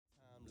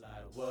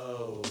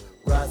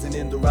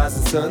Dancing in the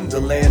rising sun, the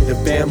land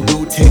of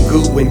bamboo,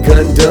 Tengu, and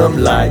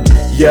Gundam. Like,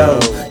 yo,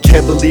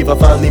 can't believe I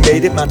finally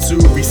made it.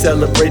 Matsuri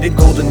celebrating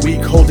Golden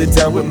Week, hold it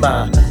down with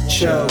my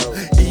cho.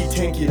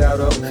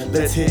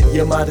 Let's hit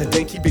Yamada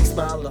Denki, big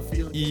smile, I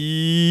feel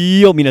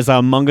Yo, 皆さ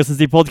ん、Manga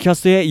Sensei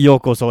Podcast へよう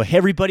こそ. Hey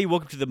everybody,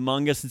 welcome to the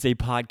Manga Sensei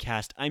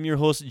Podcast. I'm your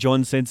host,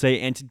 John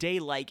Sensei, and today,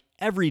 like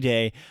every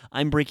day,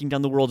 I'm breaking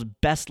down the world's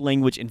best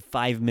language in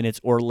 5 minutes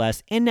or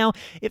less. And now,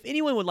 if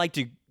anyone would like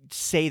to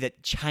say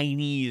that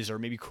Chinese or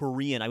maybe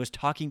Korean, I was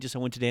talking to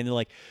someone today and they're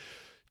like,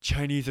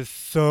 Chinese is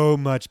so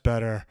much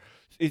better.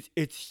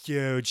 It's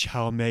huge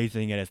how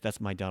amazing it is.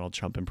 That's my Donald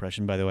Trump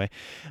impression, by the way.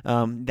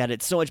 That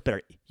it's so much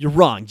better. You're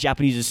wrong.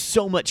 Japanese is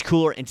so much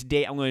cooler, and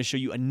today I'm going to show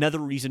you another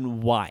reason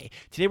why.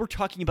 Today we're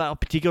talking about a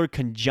particular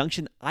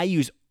conjunction I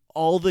use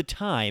all the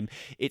time.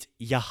 It's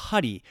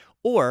Yahari,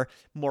 or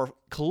more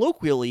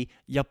colloquially,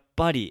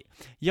 yappari.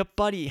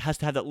 Yappari has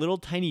to have that little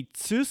tiny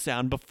tsu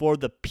sound before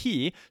the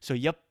p, so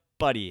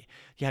yappari.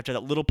 You have to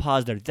have that little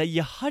pause there. The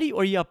Yahari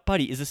or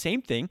yappari is the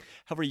same thing.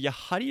 However,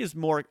 Yahari is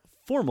more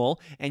formal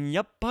and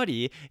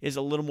yappari is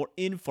a little more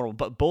informal,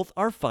 but both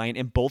are fine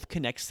and both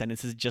connect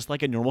sentences just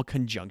like a normal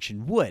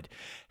conjunction would.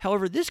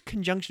 However, this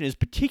conjunction is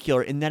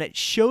particular in that it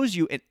shows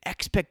you an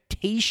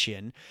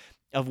expectation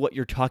of what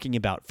you're talking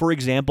about. For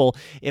example,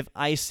 if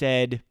I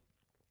said,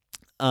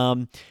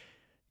 Yahari,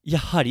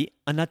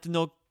 あなた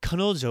の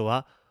彼女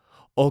は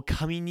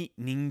狼に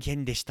人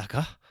間でした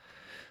か?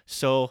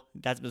 So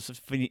that's a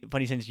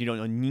funny sentence you don't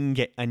know.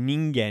 A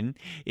ningen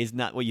is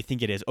not what you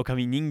think it is.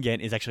 Okami ningen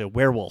is actually a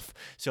werewolf.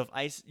 So if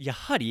I say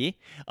Yahari,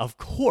 of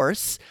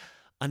course,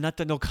 あな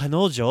たの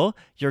彼女,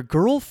 your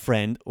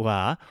girlfriend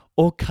は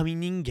okami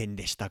ningen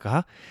でした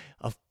か?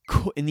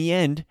 In the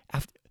end,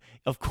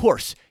 of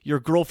course, your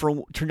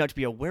girlfriend turned out to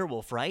be a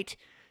werewolf, right?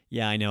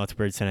 Yeah, I know, it's a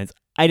weird sentence.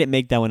 I didn't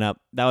make that one up.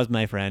 That was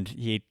my friend.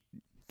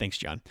 Thanks,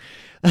 John.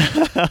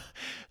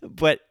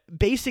 But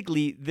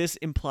basically, this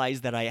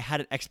implies that I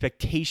had an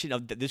expectation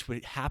of that this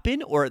would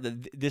happen or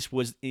that this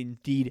was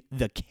indeed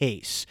the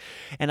case.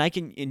 And I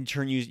can, in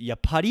turn, use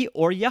yappari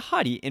or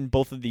yahari in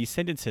both of these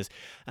sentences.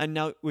 And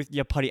now with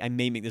yappari, I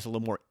may make this a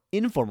little more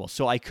informal.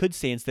 So I could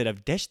say instead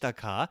of deshita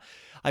ka,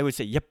 I would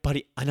say,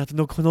 yappari, あなた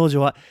の彼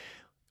女は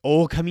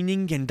狼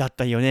人間だっ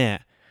たよね.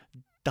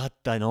 だっ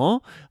た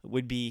の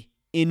would be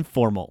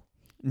informal.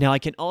 Now, I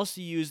can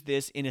also use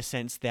this in a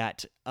sense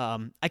that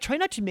I try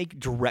not to make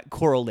direct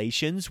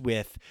correlations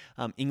with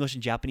English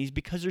and Japanese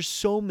because there's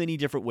so many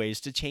different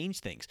ways to change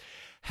things.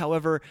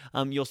 However,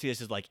 you'll see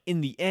this as like in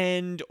the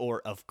end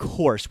or of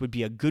course would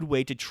be a good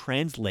way to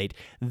translate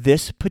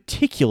this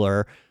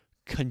particular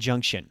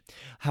conjunction.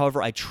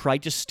 However, I try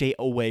to stay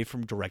away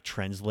from direct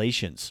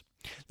translations.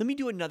 Let me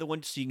do another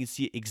one so you can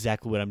see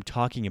exactly what I'm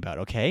talking about,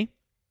 okay?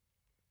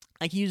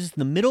 I can use this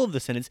in the middle of the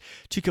sentence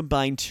to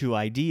combine two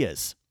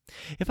ideas.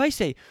 If I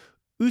say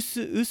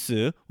usu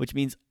usu, which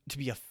means to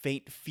be a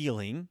faint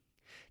feeling,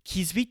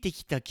 気づいて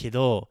きたけ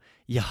ど、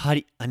やは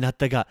りあな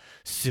たが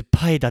酸っ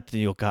ぱいだった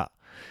よか。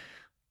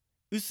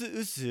usu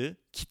usu,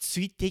 気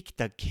づいてき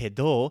たけ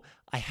ど、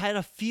I had a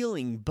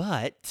feeling,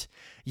 but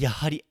や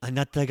はりあ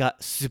なたが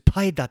酸っ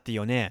ぱいだった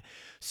よね。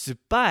酸っ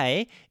ぱ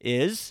い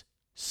is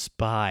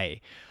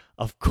spy.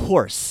 Of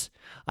course,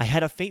 I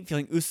had a faint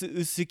feeling, うす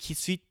うす気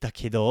づいた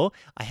けど、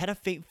I had a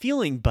faint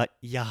feeling, but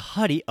や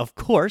はり, of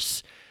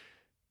course,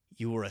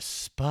 you were a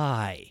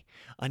spy.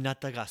 あな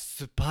たが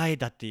スパイ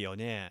だったよ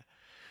ね.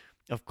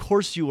 Of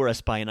course you were a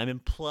spy, and I'm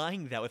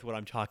implying that with what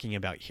I'm talking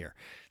about here.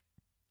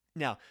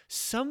 Now,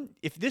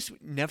 if this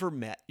never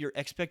met your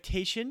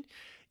expectation,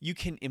 you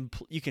can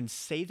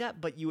say that,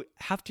 but you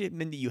have to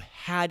admit that you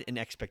had an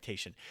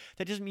expectation.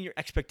 That doesn't mean your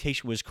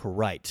expectation was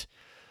correct.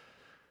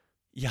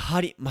 や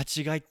はり間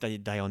違えた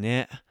だよ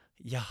ね.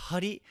 や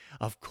はり,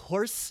 of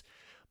course,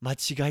 間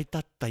違い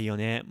だったよ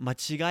ね. 間違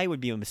い would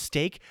be a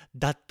mistake.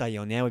 だった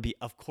よね would be,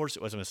 of course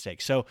it was a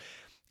mistake. So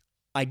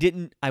I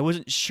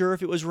wasn't sure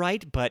if it was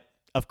right, but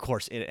of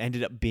course it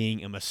ended up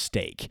being a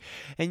mistake.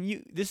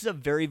 And this is a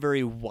very,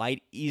 very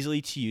wide,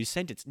 easily to use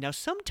sentence. Now,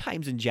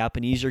 sometimes in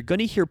Japanese, you're going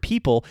to hear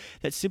people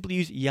that simply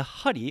use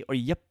yahari or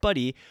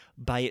yappari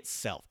by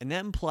itself. And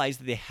that implies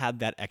that they have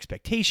that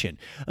expectation.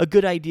 A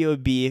good idea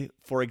would be,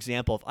 for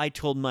example, if I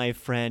told my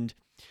friend,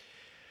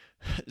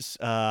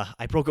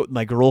 I broke up with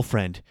my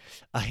girlfriend,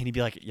 and he'd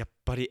be like, やっ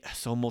ぱり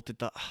そう思って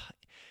た.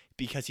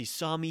 Because he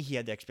saw me, he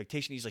had the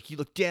expectation. He's like, he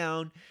looked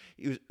down.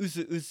 It was う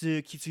ずう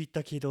ず気づい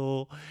たけ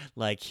ど.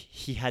 Like,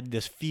 he had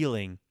this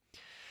feeling.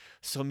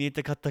 そう見え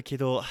たかったけ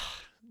ど、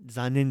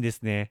残念で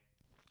すね.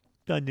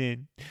 残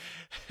念.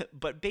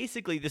 But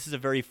basically, this is a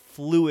very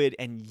fluid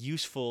and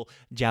useful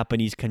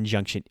Japanese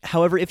conjunction.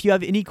 However, if you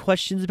have any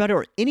questions about it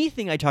or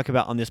anything I talk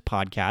about on this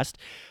podcast,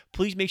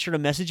 please make sure to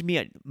message me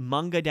at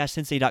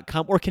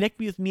manga-sensei.com or connect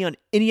with me on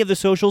any of the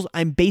socials.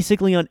 I'm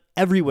basically on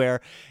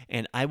everywhere,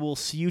 and I will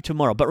see you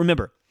tomorrow. But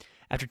remember,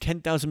 after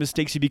 10,000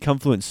 mistakes, you become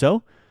fluent.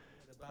 So,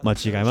 間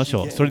違えまし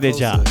ょう。それで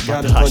じゃあ、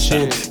また明日。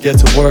Get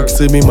to work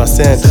すみま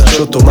せん。ち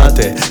ょっと待っ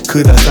て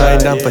ください。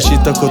ナンパし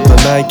たこと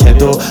ないけ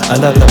ど、あ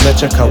なため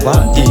ちゃ可愛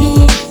い。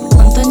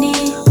本当に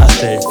I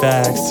stay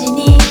facts